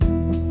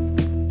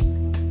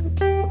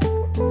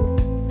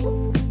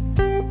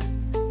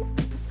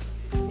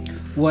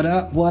What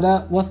up? What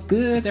up? What's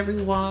good,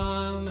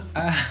 everyone?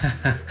 As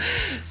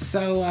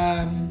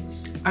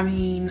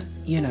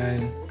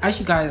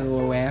you guys are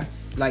aware,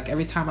 like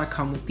every time I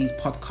come with these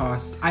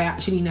podcasts, I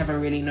actually never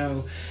really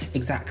know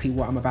exactly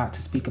what I'm about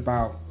to speak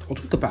about or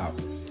talk about.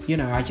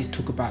 I just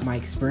talk about my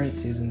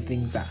experiences and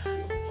things that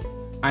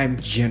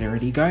I'm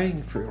generally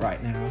going through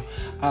right now.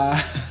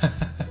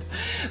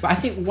 But I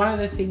think one of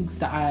the things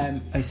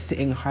that is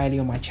sitting highly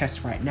on my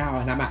chest right now,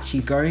 and I'm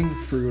actually going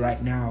through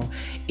right now,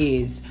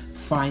 is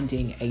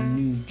finding a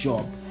new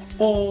job,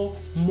 or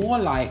more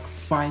like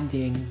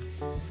finding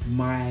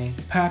my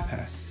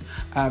purpose.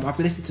 I've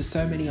listened to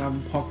so many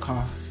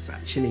podcasts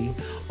actually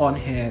on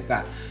here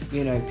that,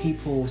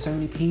 so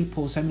many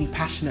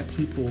passionate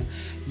people,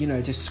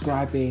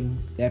 describing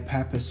their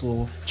purpose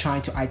or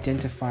trying to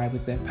identify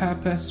with their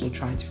purpose or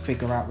trying to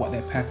figure out what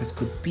their purpose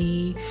could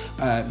be.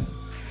 And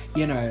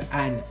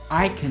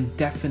I can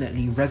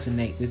definitely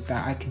resonate with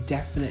that. I can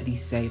definitely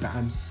say that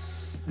I'm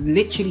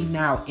literally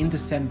now in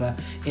December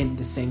in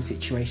the same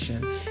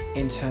situation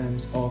in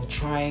terms of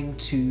trying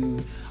to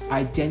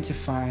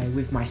identify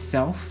with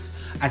myself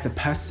as a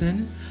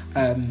person,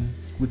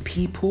 with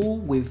people,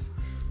 with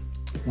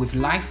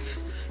life,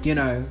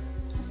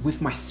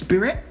 with my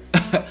spirit,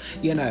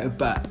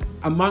 but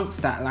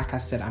amongst that, like I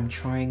said, I'm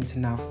trying to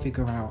now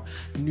figure out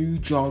new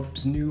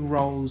jobs, new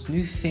roles,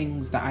 new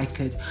things that I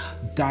could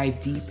dive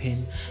deep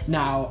in.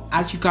 Now,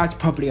 as you guys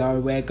probably are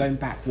aware, going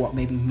back,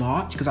 maybe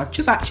March, because I've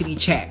just actually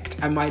checked,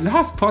 and my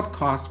last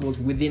podcast was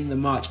within the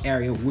March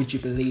area, would you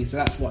believe? So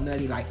that's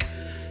nearly like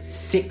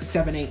 6,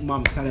 7, 8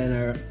 months, I don't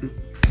know,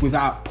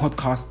 without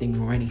podcasting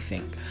or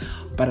anything.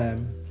 But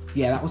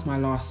that was my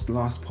last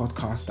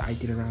podcast that I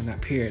did around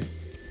that period.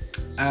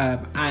 My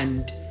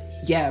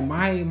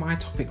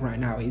topic right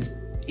now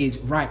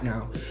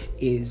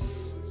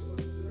is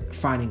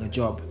finding a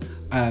job.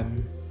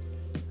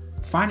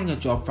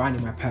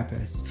 Finding my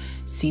purpose.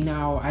 See,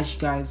 now, as you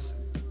guys,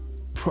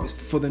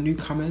 for the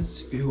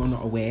newcomers who are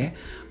not aware,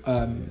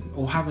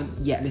 or haven't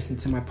yet listened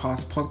to my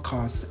past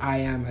podcasts, I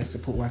am a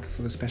support worker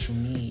for the special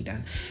need,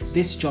 and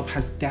this job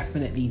has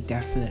definitely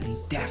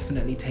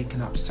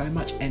taken up so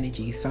much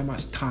energy, so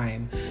much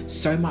time,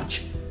 so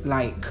much,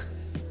 like,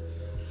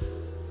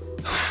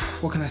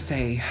 what can I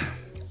say?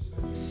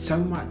 So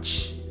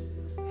much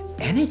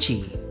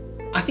energy.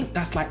 I think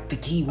that's like the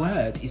key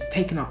word. It's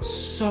taken up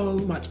so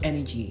much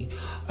energy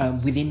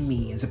within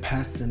me as a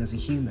person, as a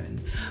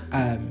human.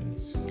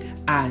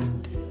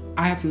 And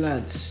I have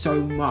learned so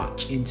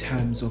much in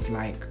terms of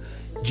like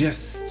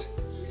just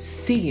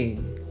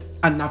seeing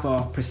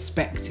another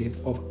perspective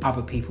of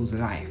other people's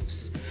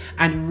lives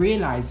and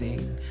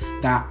realizing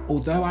that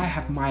although I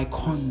have my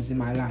cons in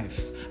my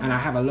life, and I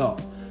have a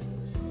lot,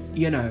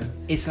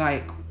 it's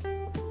like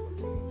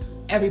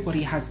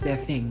everybody has their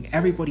thing.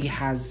 Everybody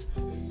has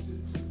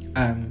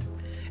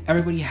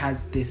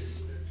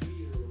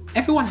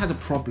everyone has a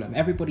problem.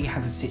 Everybody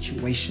has a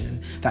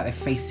situation that they're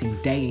facing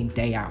day in,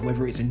 day out,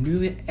 whether it's a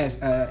new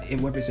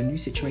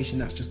situation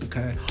that's just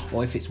occurred,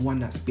 or if it's one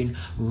that's been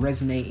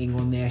resonating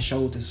on their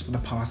shoulders for the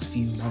past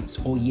few months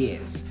or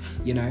years,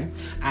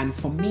 And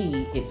for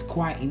me, it's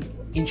quite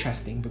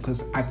interesting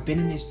because I've been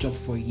in this job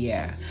for a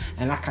year,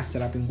 and like I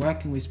said, I've been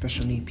working with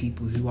special need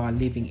people who are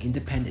living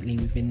independently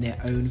within their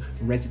own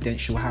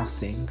residential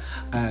housing,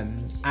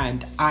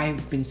 and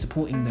I've been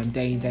supporting them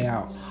day in, day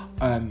out,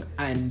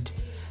 and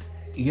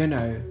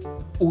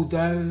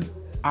although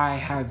I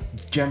have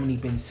generally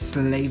been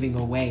slaving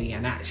away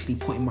and actually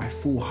putting my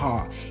full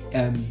heart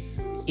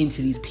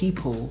into these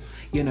people,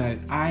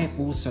 I've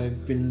also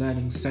been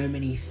learning so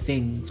many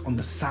things on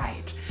the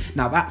side.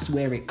 Now that's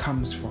where it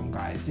comes from,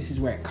 guys. This is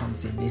where it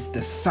comes in. It's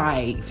the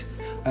side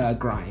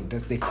grind,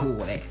 as they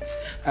call it.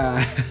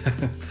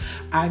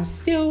 I'm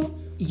still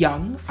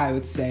young, I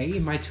would say,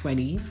 in my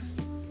 20s.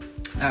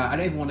 I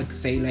don't even want to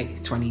say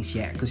late 20s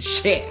yet, because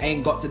shit, I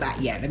ain't got to that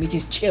yet. Let me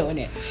just chill,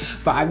 innit?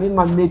 But I'm in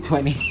my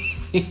mid-20s.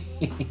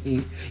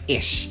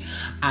 ish,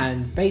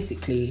 and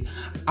basically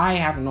I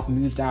have not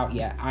moved out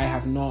yet. I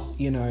have not,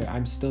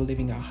 I'm still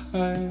living at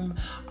home.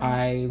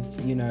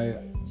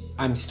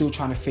 I'm still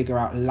trying to figure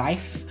out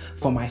life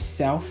for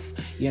myself.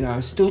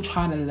 I'm still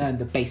trying to learn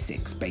the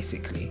basics,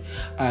 basically.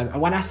 And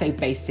when I say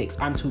basics,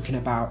 I'm talking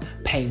about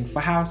paying for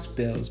house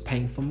bills,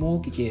 paying for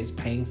mortgages,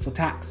 paying for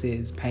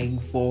taxes, paying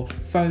for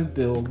phone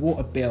bill,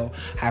 water bill,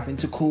 having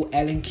to call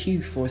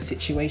L&Q for a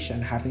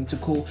situation, having to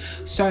call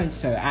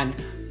so-and-so,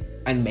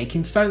 and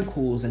making phone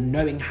calls and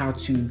knowing how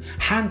to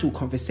handle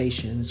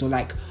conversations, or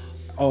like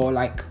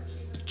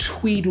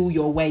tweedle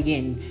your way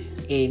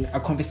in a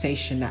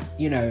conversation that,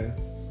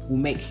 will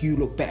make you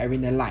look better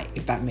in the light,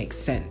 if that makes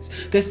sense.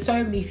 There's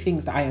so many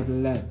things that I have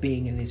learned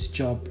being in this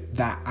job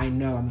that I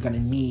know I'm going to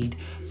need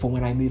for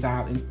when I move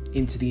out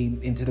into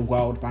the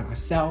world by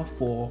myself,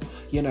 or,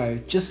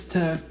 just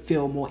to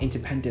feel more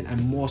independent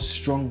and more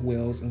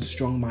strong-willed and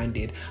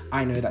strong-minded.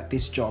 I know that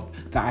this job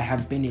that I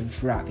have been in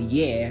throughout the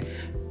year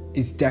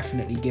is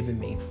definitely giving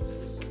me.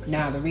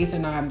 Now, the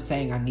reason I'm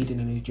saying I needed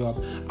a new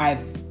job,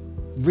 I've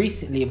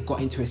recently have got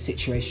into a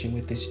situation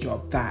with this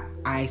job that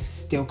I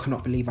still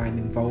cannot believe I'm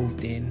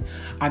involved in.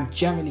 I'm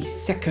generally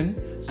sickened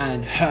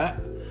and hurt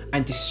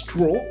and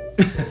distraught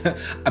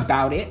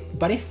about it,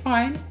 but it's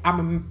fine.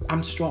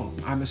 I'm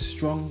strong. I'm a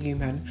strong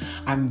human.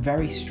 I'm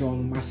very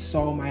strong. My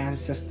soul, my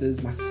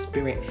ancestors, my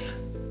spirit,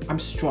 I'm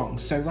strong.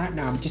 So right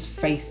now I'm just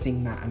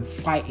facing that and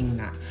fighting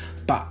that.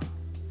 But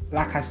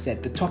like I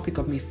said, the topic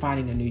of me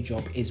finding a new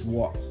job is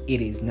what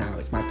it is now.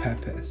 It's my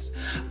purpose.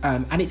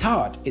 And it's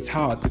hard. It's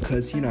hard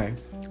because, you know,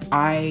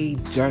 I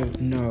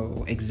don't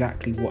know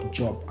exactly what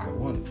job I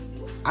want.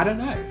 I don't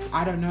know.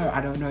 I don't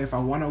know if I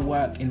want to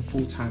work in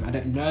full-time. I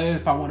don't know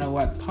if I want to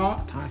work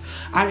part-time.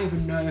 I don't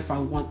even know if I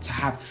want to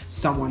have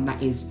someone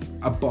that is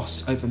a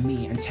boss over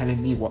me and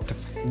telling me what to,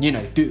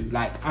 do.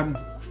 Like, I'm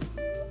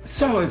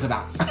so over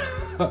that.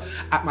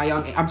 At my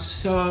young age, I'm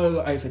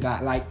so over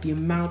that. Like, the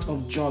amount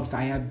of jobs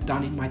that I have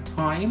done in my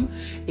time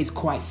is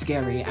quite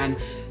scary. And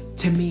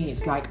to me,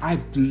 it's like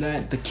I've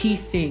learned the key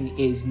thing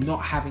is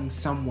not having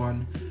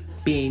someone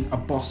being a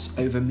boss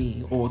over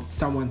me or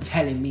someone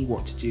telling me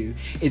what to do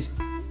is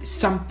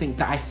something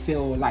that I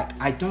feel like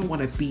I don't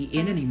want to be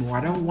in anymore.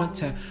 I don't want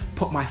to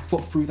put my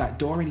foot through that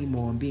door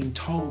anymore and being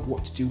told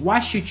what to do. Why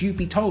should you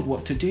be told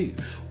what to do?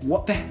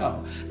 What the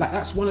hell? Like,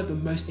 that's one of the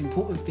most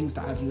important things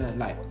that I've learned.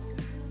 Like,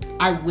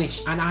 I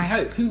wish and I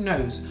hope, who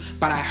knows,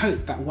 but I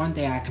hope that one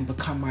day I can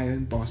become my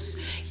own boss,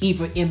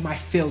 either in my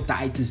field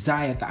that I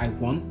desire, that I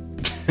want,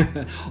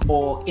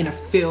 or in a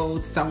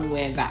field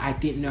somewhere that I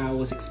didn't know I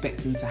was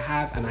expecting to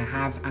have, and I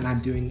have, and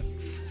I'm doing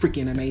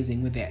freaking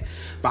amazing with it.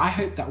 But I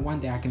hope that one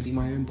day I can be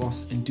my own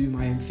boss and do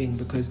my own thing,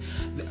 because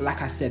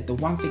like I said, the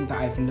one thing that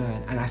I've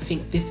learned, and I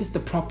think this is the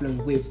problem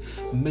with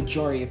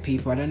majority of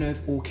people, I don't know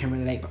if all can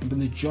relate, but the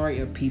majority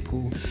of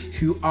people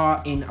who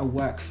are in a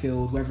work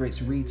field, whether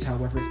it's retail,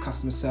 whether it's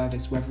customer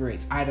service, whether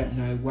it's, I don't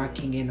know,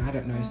 working in, I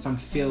don't know, some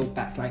field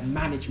that's like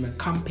management,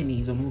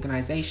 companies and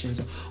organizations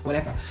or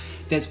whatever,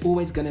 there's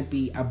always going to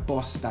be a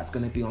boss that's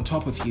going to be on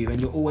top of you, and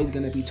you're always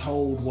going to be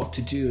told what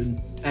to do,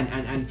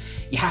 and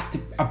you have to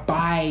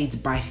abide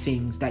by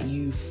things that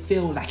you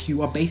feel like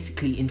you are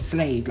basically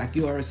enslaved, like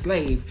you are a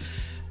slave,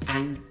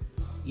 and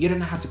you don't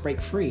know how to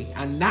break free.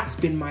 And that's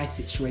been my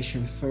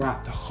situation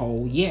throughout the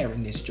whole year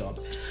in this job.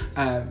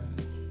 And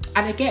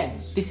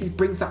again,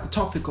 brings up the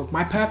topic of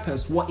my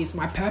purpose. What is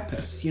my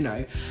purpose? You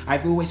know,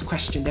 I've always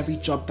questioned every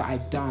job that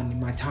I've done in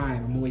my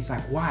time. I'm always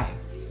like, why?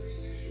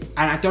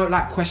 And I don't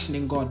like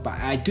questioning God, but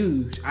I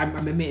do.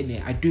 I'm admitting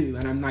it. I do.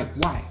 And I'm like,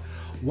 why?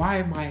 Why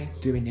am I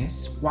doing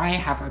this? Why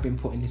have I been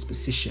put in this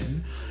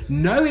position?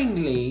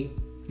 Knowing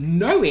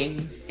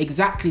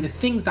exactly the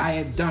things that I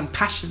have done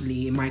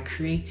passionately in my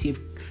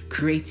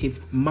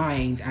creative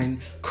mind and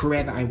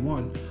career that I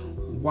want.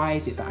 Why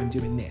is it that I'm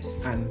doing this?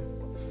 And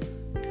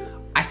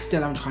I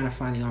still am trying to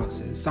find the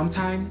answers.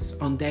 Sometimes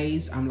on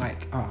days I'm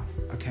like, oh,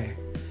 okay.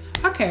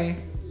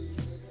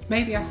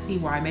 Maybe I see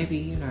why.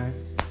 Maybe,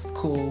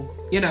 cool.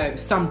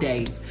 Some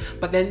days.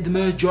 But then the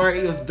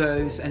majority of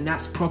those, and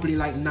that's probably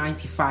like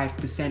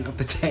 95% of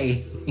the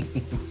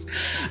days,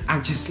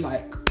 I'm just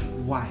like,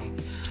 why?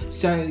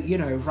 So,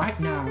 right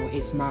now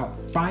it's about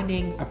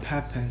finding a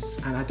purpose,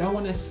 and I don't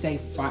want to say,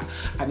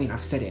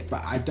 I've said it,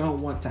 but I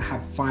don't want to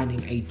have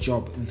finding a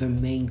job the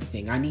main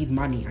thing. I need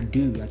money, I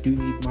do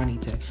need money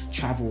to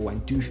travel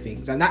and do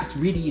things, and that's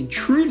really and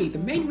truly the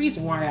main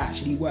reason why I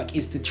actually work,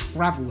 is to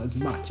travel as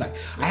much. Like,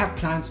 I have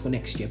plans for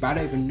next year, but I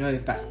don't even know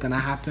if that's gonna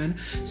happen,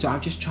 so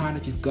I'm just trying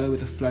to just go with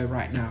the flow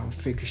right now and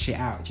figure shit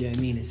out, do you know what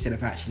I mean, instead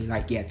of actually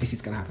like, yeah, this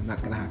is gonna happen,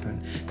 that's gonna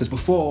happen. Because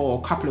before,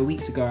 a couple of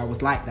weeks ago, I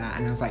was like that,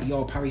 and I was like,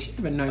 yo, Paris, you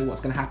never know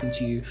what's gonna happen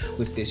to you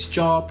with this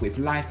job, with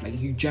life, like,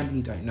 you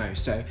generally don't know,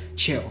 so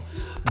chill.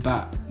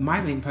 But my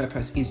main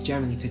purpose is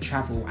generally to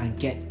travel and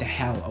get the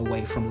hell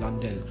away from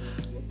London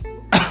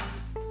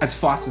as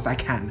fast as I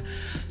can.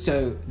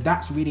 So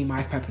that's really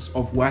my purpose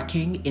of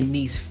working in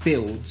these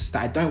fields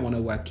that I don't want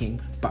to work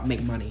in, but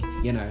make money,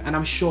 and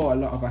I'm sure a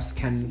lot of us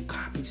can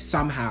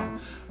somehow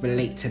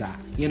relate to that,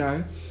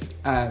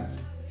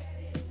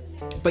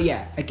 but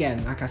yeah,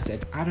 again, like I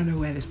said, I don't know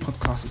where this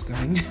podcast is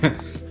going.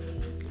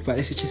 But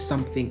this is just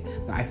something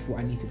that I thought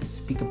I needed to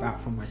speak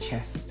about from my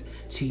chest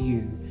to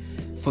you,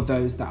 for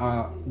those that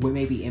were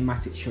maybe in my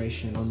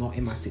situation or not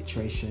in my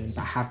situation,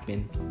 but have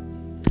been.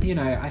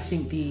 I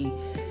think the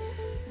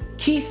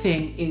key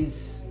thing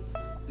is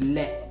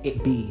let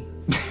it be.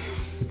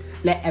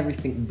 Let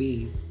everything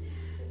be.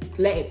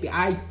 Let it be.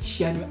 I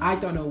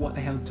don't know what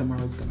the hell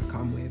tomorrow's going to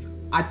come with.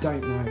 I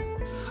don't know.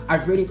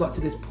 I've really got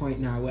to this point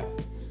now where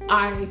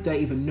I don't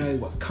even know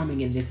what's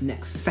coming in this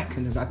next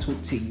second as I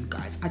talk to you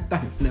guys. I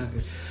don't know.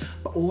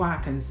 But all I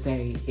can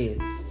say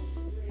is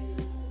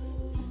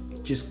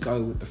just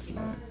go with the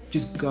flow.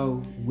 Just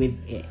go with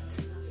it.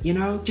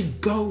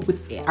 Just go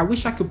with it. I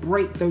wish I could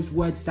break those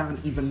words down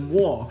even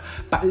more.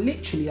 But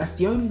literally, that's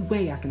the only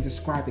way I can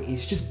describe it,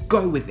 is just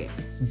go with it.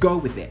 Go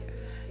with it.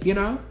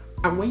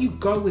 And when you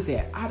go with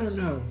it, I don't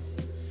know,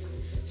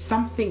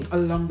 something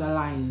along the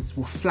lines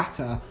will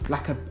flatter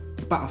like a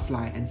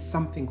butterfly and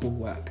something will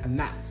work. And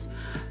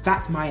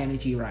that's my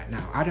energy right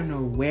now. I don't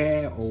know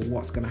where or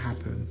what's going to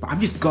happen, but I'm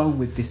just going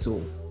with this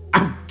all.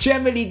 I'm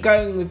generally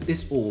going with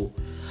this all.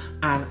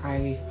 And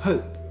I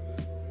hope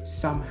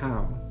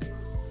somehow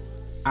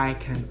I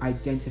can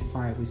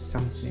identify with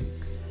something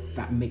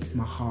that makes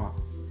my heart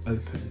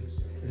open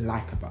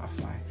like a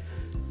butterfly.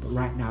 But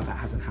right now that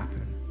hasn't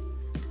happened.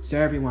 So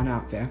everyone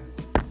out there,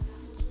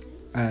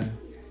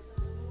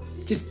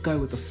 just go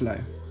with the flow.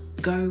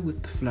 Go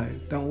with the flow.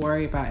 Don't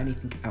worry about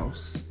anything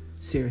else.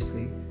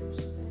 Seriously.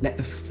 Let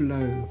the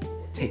flow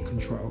take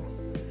control.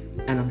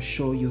 And I'm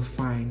sure you'll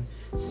find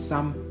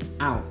some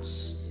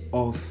ounce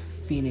of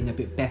feeling a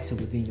bit better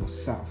within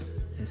yourself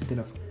instead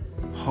of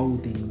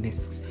holding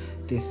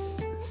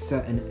this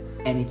certain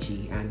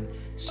energy and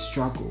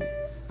struggle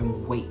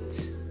and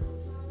weight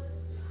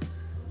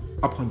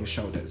upon your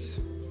shoulders.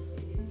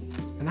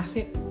 And that's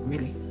it,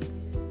 really.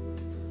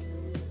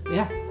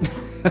 Yeah.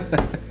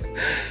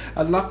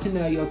 I'd love to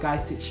know your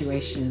guys'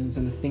 situations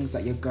and the things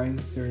that you're going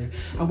through,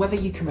 and whether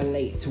you can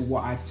relate to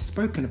what I've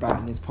spoken about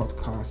in this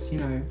podcast. You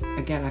know,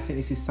 again, I think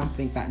this is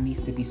something that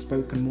needs to be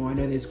spoken more. I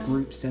know there's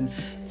groups and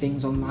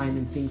things online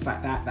and things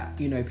like that,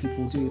 you know,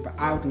 people do, but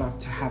I would love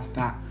to have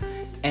that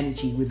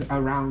energy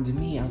around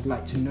me. I would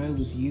like to know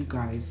with you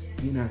guys,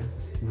 you know,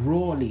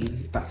 rawly,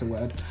 if that's a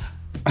word.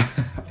 I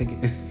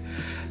think it is.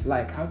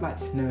 Like, I would like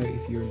to know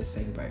if you're in the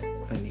same boat,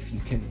 and if you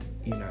can,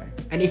 you know,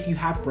 and if you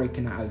have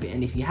broken out of it,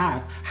 and if you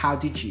have, how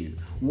did you?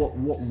 What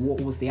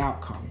was the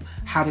outcome?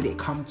 How did it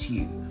come to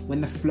you?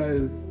 When the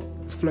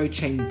flow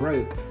chain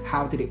broke,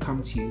 how did it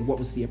come to you? What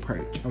was the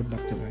approach? I would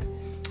love to know.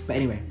 But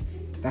anyway,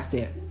 that's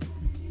it.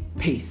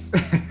 Peace.